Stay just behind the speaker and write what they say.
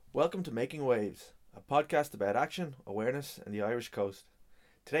Welcome to Making Waves, a podcast about action, awareness, and the Irish coast.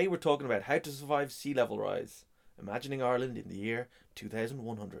 Today we're talking about how to survive sea level rise, imagining Ireland in the year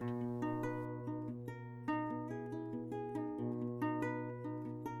 2100.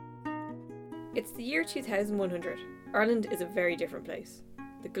 It's the year 2100. Ireland is a very different place.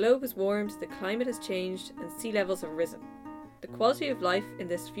 The globe has warmed, the climate has changed, and sea levels have risen. The quality of life in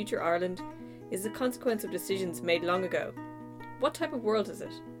this future Ireland is a consequence of decisions made long ago. What type of world is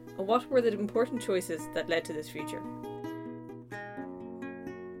it? And what were the important choices that led to this future?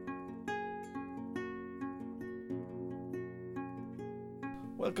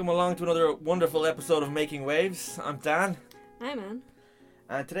 Welcome along to another wonderful episode of Making Waves. I'm Dan, Hi, man.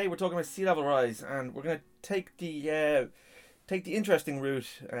 and today we're talking about sea level rise, and we're going to take the interesting route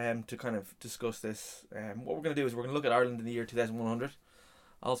to kind of discuss this. What we're going to do is we're going to look at Ireland in the year 2100.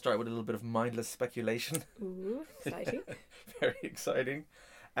 I'll start with a little bit of mindless speculation. Ooh, exciting. Very exciting.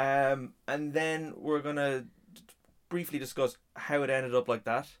 And then we're going to briefly discuss how it ended up like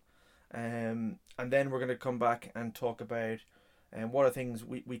that. And then we're going to come back and talk about what are things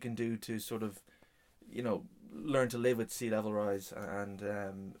we can do to sort of, learn to live with sea level rise and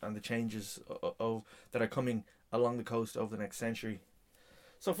the changes that are coming along the coast over the next century.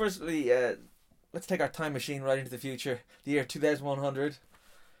 So firstly, let's take our time machine right into the future. The year 2100,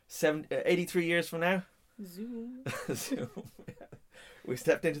 83 years from now. Zoom. Zoom. We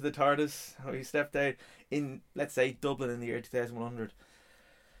stepped into the TARDIS. We stepped out in, let's say, Dublin in the year 2100.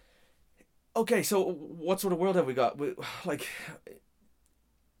 Okay, so what sort of world have we got?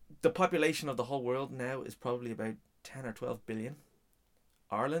 The population of the whole world now is probably about 10 or 12 billion.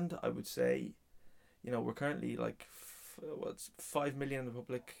 Ireland, I would say, we're currently like, 5 million in the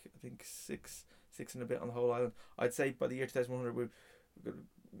Republic. I think six and a bit on the whole island. I'd say by the year 2100,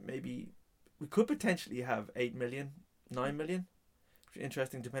 we could potentially have 8 million, 9 million.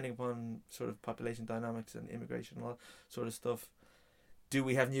 Interesting, depending upon sort of population dynamics and immigration and all that sort of stuff. Do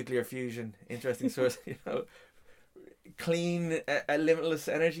we have nuclear fusion? Interesting source. Clean, limitless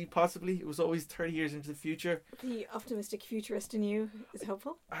energy, possibly. It was always 30 years into the future. The optimistic futurist in you is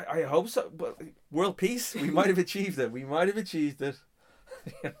hopeful. I hope so. But world peace, we might have achieved it.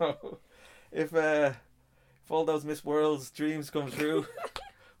 If all those Miss World's dreams come true,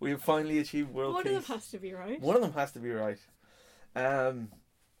 we have finally achieved world peace. One of them has to be right. One of them has to be right.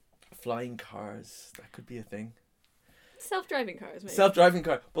 Flying cars, that could be a thing. Self-driving cars, maybe.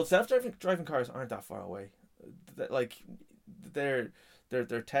 But self-driving cars aren't that far away. They're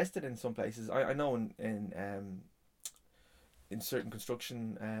tested in some places. I know in certain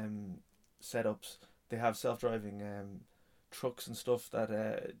construction setups they have self-driving trucks and stuff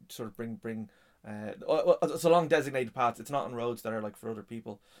that sort of bring it's along designated paths. It's not on roads that are like for other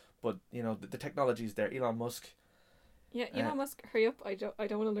people, but the technology is there. Elon Musk. Yeah, Elon Musk, hurry up! I don't want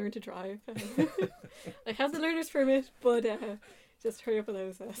to learn to drive. I have the learner's permit, but just hurry up with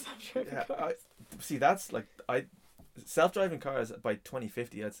those self-driving cars. That's like self-driving cars by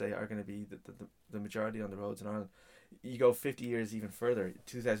 2050. I'd say are going to be the majority on the roads in Ireland. You go 50 years even further,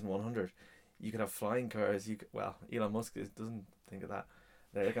 2100. You could have flying cars. Elon Musk doesn't think of that.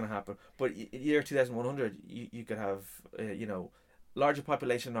 They're going to happen. But year 2100, you could have larger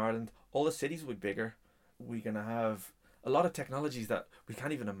population in Ireland. All the cities would be bigger. We're going to have a lot of technologies that we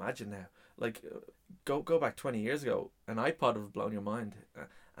can't even imagine now. Like, go back 20 years ago, an iPod would have blown your mind.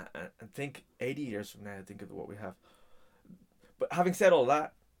 And think 80 years from now, think of what we have. But having said all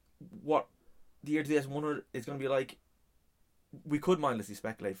that, what the year 2100 is going to be like, we could mindlessly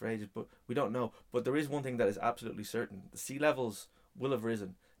speculate for ages, but we don't know. But there is one thing that is absolutely certain. The sea levels will have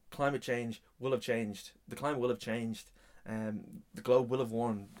risen. Climate change will have changed. The climate will have changed. The globe will have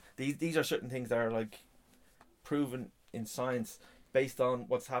warmed. These are certain things that are like proven in science based on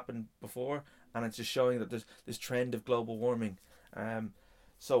what's happened before, and it's just showing that there's this trend of global warming.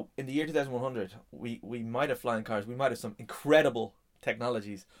 So in the year 2100, we might have flying cars, we might have some incredible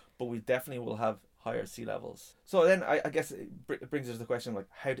technologies, but we definitely will have higher sea levels. So then I guess it brings us to the question, like,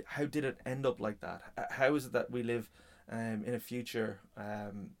 how did it end up like that? How is it that we live in a future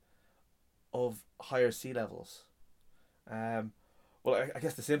of higher sea levels? Well, I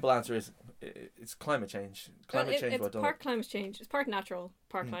guess the simple answer is it's climate change. It's part climate change. It's part natural,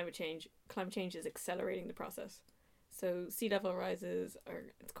 part climate change. Climate change is accelerating the process. So sea level rises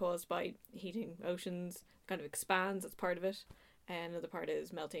it's caused by heating oceans. Kind of expands. That's part of it. And another part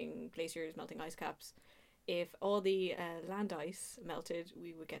is melting glaciers, melting ice caps. If all the land ice melted,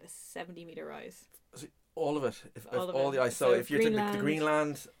 we would get a 70-meter rise. All of it. If all the ice. So if you're taking the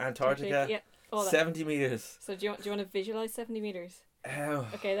Greenland, Antarctica, yeah, all 70 meters. So do you want to visualize 70 meters? Oh.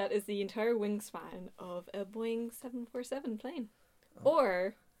 Okay, that is the entire wingspan of a Boeing 747 plane.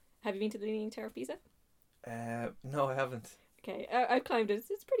 Or Have you been to the Leaning Tower of Pisa? No, I haven't. Okay, I've climbed it.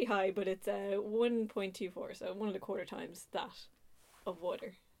 It's pretty high, but it's 1.24, so 1.25 times that of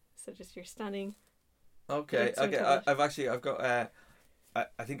water. So just you're standing. Okay, Like, okay. I've got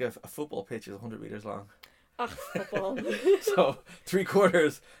I think a football pitch is 100 meters long. Ah, football. So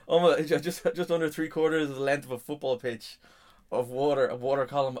 3/4, almost just under 3/4 of the length of a football pitch, of water, a water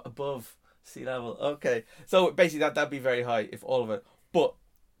column above sea level. Okay, so basically that'd be very high if all of it. But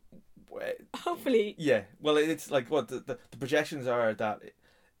Hopefully. yeah, well, it's like what the projections are that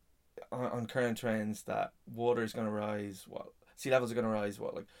on current trends that water is going to rise. What sea levels are going to rise?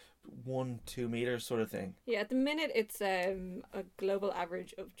 What, like 1-2 meters sort of thing. Yeah, at the minute it's a global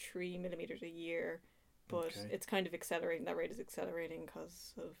average of 3 millimeters a year, but Okay. it's kind of accelerating. That rate is accelerating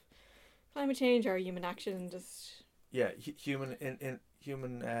because of climate change or human action. Just Yeah, human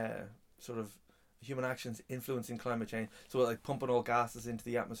sort of human actions influencing climate change. So like pumping all gases into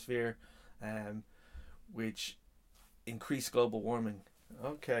the atmosphere, which increase global warming.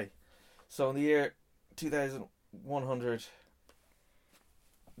 Okay, so in the year 2100,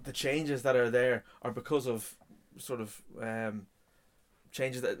 the changes that are there are because of sort of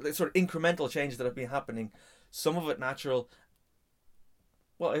changes that sort of incremental changes that have been happening. Some of it natural.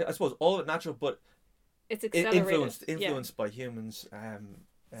 Well, I suppose all of it natural, but it's accelerated. influenced by humans.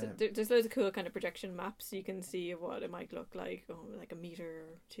 So there's loads of cool kind of projection maps you can see of what it might look like, like a meter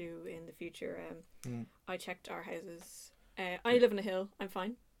or two in the future. I checked our houses. I live on a hill. I'm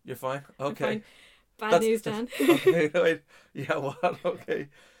fine. You're fine. I'm Okay. fine. Bad news, Dan. Okay. Wait. Yeah. What? Okay.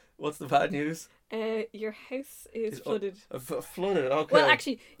 What's the bad news? Your house is flooded. Flooded. Okay. Well,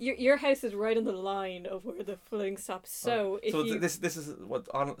 actually, your house is right on the line of where the flooding stops. So if you... this is what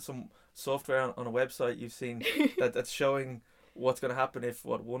on some software on a website you've seen that's showing what's going to happen if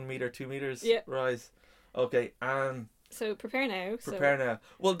 1 meter, 2 meters rise. Okay, and so prepare now. Now.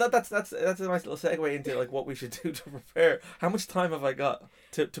 Well, that's a nice little segue into like what we should do to prepare. How much time have I got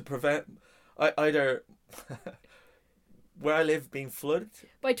to prevent either where I live being flooded?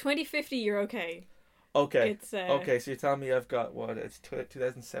 By 2050, you're okay. Okay. It's okay, so you're telling me I've got what? It's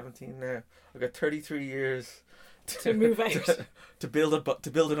 2017 now. I've got 33 years to move out to build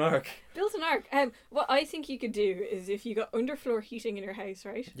an ark. Build an ark. What I think you could do is if you got underfloor heating in your house,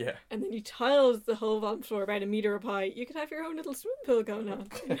 right? Yeah. And then you tiled the whole bottom floor about a meter up high, you could have your own little swimming pool going on.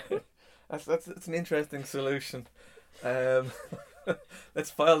 You know? That's an interesting solution.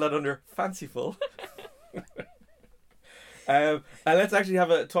 Let's file that under fanciful. And let's actually have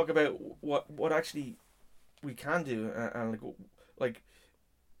a talk about what actually we can do, and like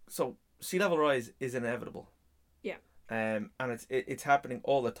so sea level rise is inevitable. Yeah. And it's happening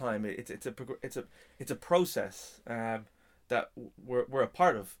all the time. It's a process that we're a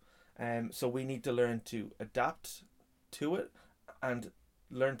part of. So we need to learn to adapt to it and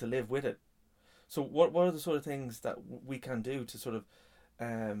learn to live with it. So what are the sort of things that we can do to sort of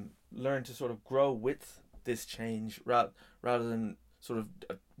learn to sort of grow with this change rather than sort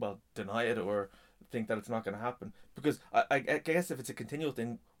of deny it or think that it's not going to happen? Because I guess if it's a continual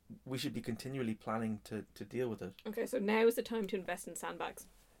thing, we should be continually planning to deal with it. Okay, so now is the time to invest in sandbags.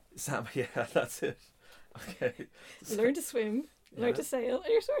 Yeah, that's it. Okay. Learn to swim, learn to sail,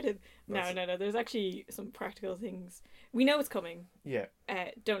 and you're sorted. No. There's actually some practical things. We know it's coming. Yeah.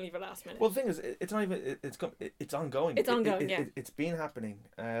 Don't leave it last minute. Well, the thing is, it's not even. It's ongoing. It's ongoing. It's been happening.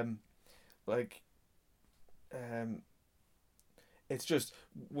 It's just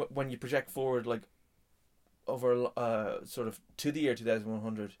when you project forward, like over sort of to the year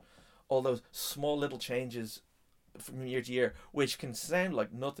 2100, all those small little changes from year to year, which can sound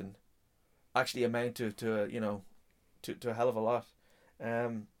like nothing, actually amount to a hell of a lot.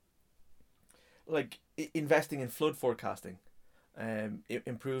 Like investing in flood forecasting,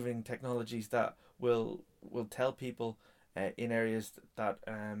 improving technologies that will tell people in areas that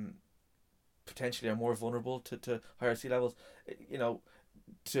potentially are more vulnerable to higher sea levels,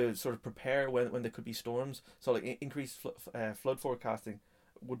 to sort of prepare when there could be storms. So like increased flood forecasting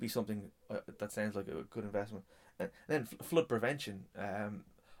would be something that sounds like a good investment. And then flood prevention.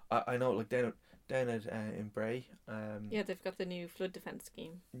 I know like down at in Bray. Yeah, they've got the new flood defence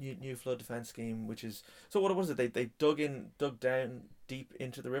scheme. New flood defence scheme, which is so. What was it? They dug down deep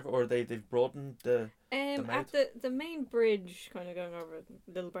into the river, or they've broadened the mouth? At the main bridge, kind of going over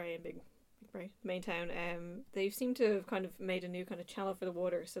Little Bray and Big Bray, main town. They seem to have kind of made a new kind of channel for the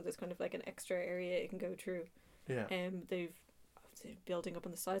water, so there's kind of like an extra area it can go through. Yeah. They've building up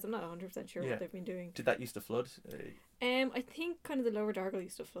on the sides. I'm not 100% sure what they've been doing. Did that used to flood? I think kind of the lower Dargle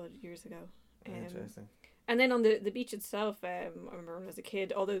used to flood years ago. Interesting. And then on the beach itself, I remember when I was a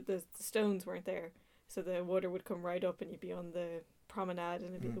kid, although the stones weren't there, so the water would come right up and you'd be on the promenade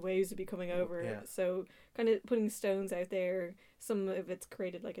and the waves would be coming over. Yeah. So kind of putting stones out there. Some of it's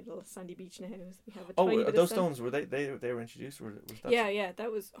created like a little sandy beach now. So we have a Oh, tiny bit of those sand. stones, were they were introduced? Was that? Yeah,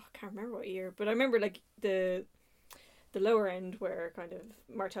 that was, I can't remember what year, but I remember like the lower end where kind of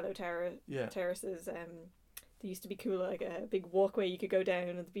Martello Yeah. terraces. There used to be cool like a big walkway you could go down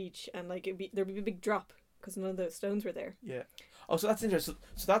on the beach, and like there'd be a big drop because none of those stones were there. Yeah. Oh, so that's interesting.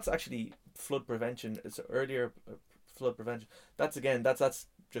 So that's actually flood prevention. It's earlier flood prevention. That's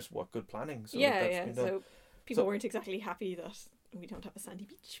just what good planning. So Yeah, that's yeah. been done. So people So- weren't exactly happy that we don't have a sandy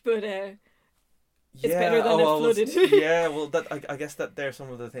beach, but Yeah. better than a flooded. Yeah. Well, that I guess that they're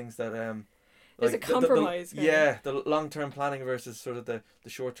some of the things that there's like a compromise. kind of. yeah, the long term planning versus sort of the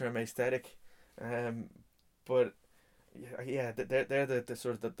short term aesthetic, but yeah, they're the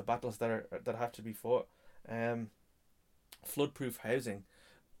sort of the battles that have to be fought. Flood-proof housing.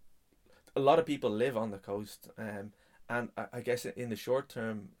 A lot of people live on the coast, and I guess in the short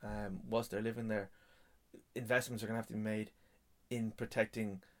term, whilst they're living there, investments are going to have to be made in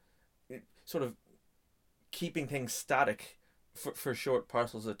protecting, sort of keeping things static for short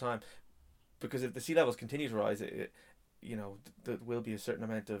parcels of time, because if the sea levels continue to rise, there will be a certain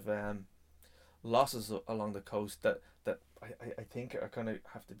amount of losses along the coast that I think are going to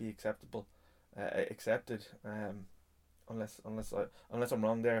have to be accepted, unless I'm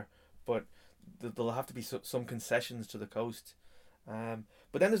wrong there, but there'll have to be some concessions to the coast,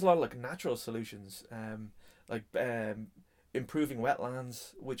 but then there's a lot of like natural solutions, like improving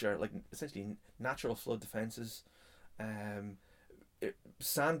wetlands, which are like essentially natural flood defenses,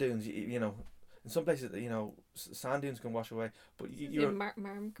 sand dunes, in some places, sand dunes can wash away, but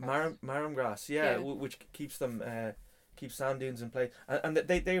marram grass, Yeah. which keeps them keeps sand dunes in place, and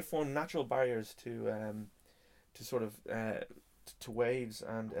they form natural barriers to sort of to waves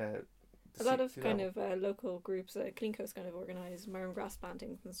and a lot of kind of local groups, Clean Coast kind of organise marram grass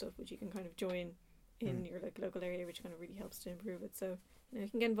plantings and stuff, which you can kind of join in your like local area, which kind of really helps to improve it. So you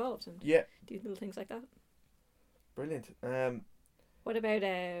can get involved and do little things like that. Brilliant. What about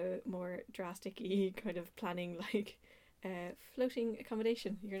more drastic-y kind of planning, like floating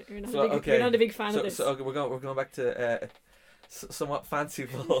accommodation? You're not a big fan of this. So okay, we're going back to somewhat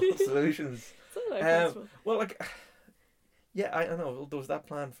fanciful solutions. So fanciful. Well, like, yeah, I know there was that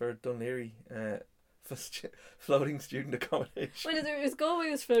plan for Dún Laoghaire, for floating student accommodation. Well, there was Galway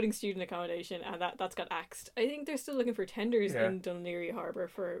was floating student accommodation, and that's got axed. I think they're still looking for tenders in Dún Laoghaire Harbour,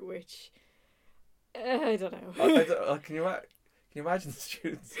 for which I don't know. Can you imagine the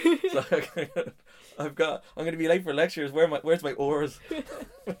students? I'm going to be late for lectures. Where's my oars?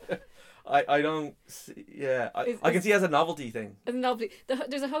 I don't see, I can see it as a novelty thing. As a novelty,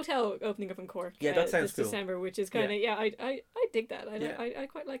 there's a hotel opening up in Cork. Yeah, that sounds this cool. December, which is kind of I dig that. I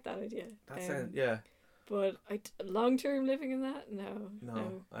quite like that idea. That sounds But long term living in that, no.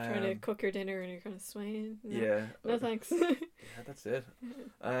 Trying to cook your dinner and you're kind of swaying. No. Yeah. No thanks. Yeah, that's it.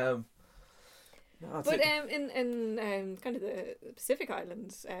 In kind of the Pacific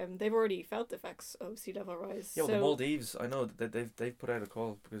Islands, they've already felt the effects of sea level rise. Yeah, well, the Maldives, I know that they've put out a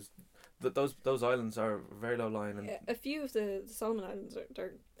call because those islands are very low lying, and a few of the Solomon Islands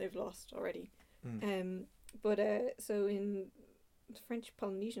they've lost already. So in the French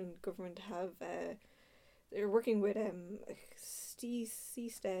Polynesian government they're working with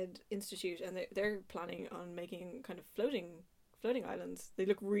Seastead Institute, and they're planning on making kind of floating islands. They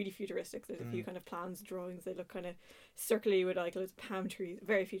look really futuristic. There's a few kind of plans, drawings. They look kind of circularly with like loads of palm trees.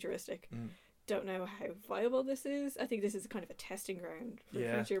 Very futuristic. Don't know how viable this is. I think this is kind of a testing ground for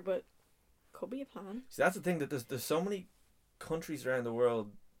the future, but could be a plan. See, that's the thing, that there's so many countries around the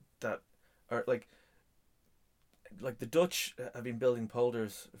world that are like the Dutch have been building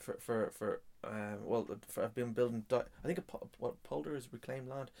polders have been building I think what polder is reclaimed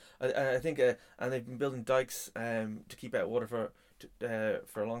land. I think and they've been building dikes to keep out water for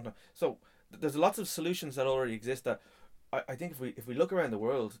a long time. So there's lots of solutions that already exist that I think if we look around the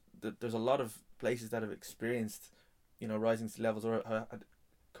world, there's a lot of places that have experienced rising sea levels or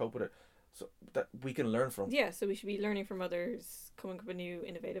cope with it, so that we can learn from. Yeah, so we should be learning from others, coming up with new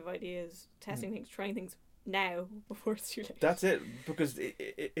innovative ideas, testing things, trying things now before it's too late. That's it, because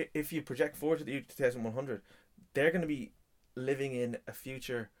if you project forward to the year 2100, they're going to be living in a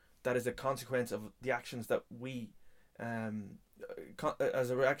future that is a consequence of the actions that we as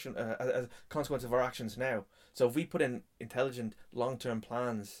a consequence of our actions now. So if we put in intelligent long-term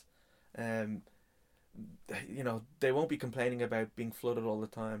plans, they won't be complaining about being flooded all the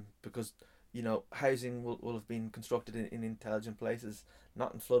time, because housing will have been constructed in intelligent places,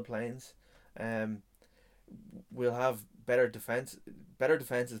 not in floodplains. We'll have better defenses,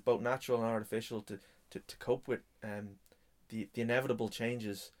 both natural and artificial, to cope with the inevitable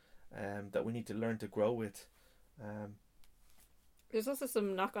changes that we need to learn to grow with. There's also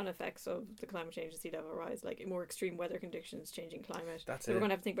some knock-on effects of the climate change and sea level rise, like more extreme weather conditions, changing climate. That's so it. we're going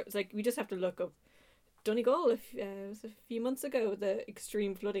to have to think about. It's like we just have to look up Donegal. It was a few months ago, the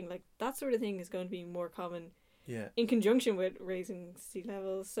extreme flooding, like that sort of thing, is going to be more common. Yeah. In conjunction with raising sea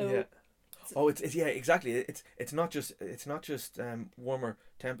levels. So. Yeah. Oh, it's yeah, exactly. It's not just warmer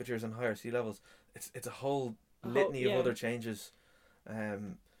temperatures and higher sea levels. It's a whole litany of other changes.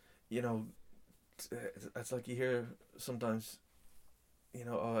 You know, it's like you hear sometimes, you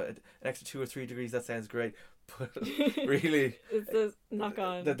know, an extra 2 or 3 degrees, that sounds great, but really, it's a knock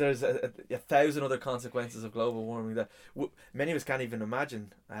on. That there's a thousand other consequences of global warming that many of us can't even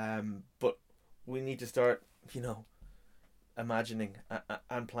imagine. But we need to start, you know, imagining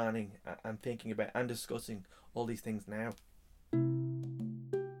and planning and thinking about and discussing all these things now.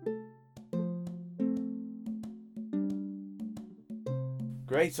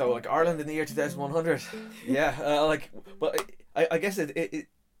 Great. So like Ireland in the year 2100. Yeah. But I guess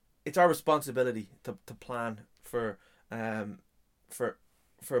it's our responsibility to plan for a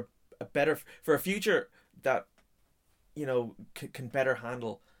future that, you know, can better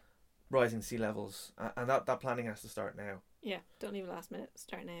handle rising sea levels, and that planning has to start now. Yeah, don't leave last minute.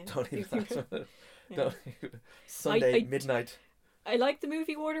 Start now. Don't leave last minute. Yeah. Don't Sunday I midnight. I like the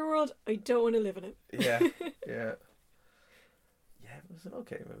movie Waterworld. I don't want to live in it. Yeah, yeah. Yeah, it was an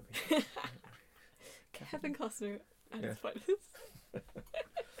okay movie. Kevin Costner and his finest.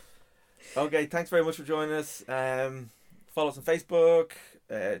 Okay, thanks very much for joining us. Follow us on Facebook.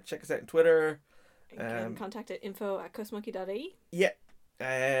 Check us out on Twitter. You can contact at info@cussmonkey.ie. Yeah.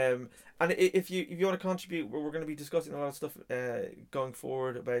 And if you want to contribute, we're going to be discussing a lot of stuff going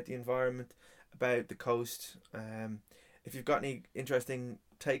forward about the environment, about the coast. If you've got any interesting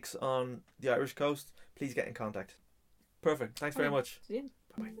takes on the Irish coast, please get in contact. Perfect. Thanks very much. See you.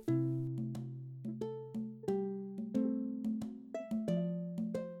 Bye.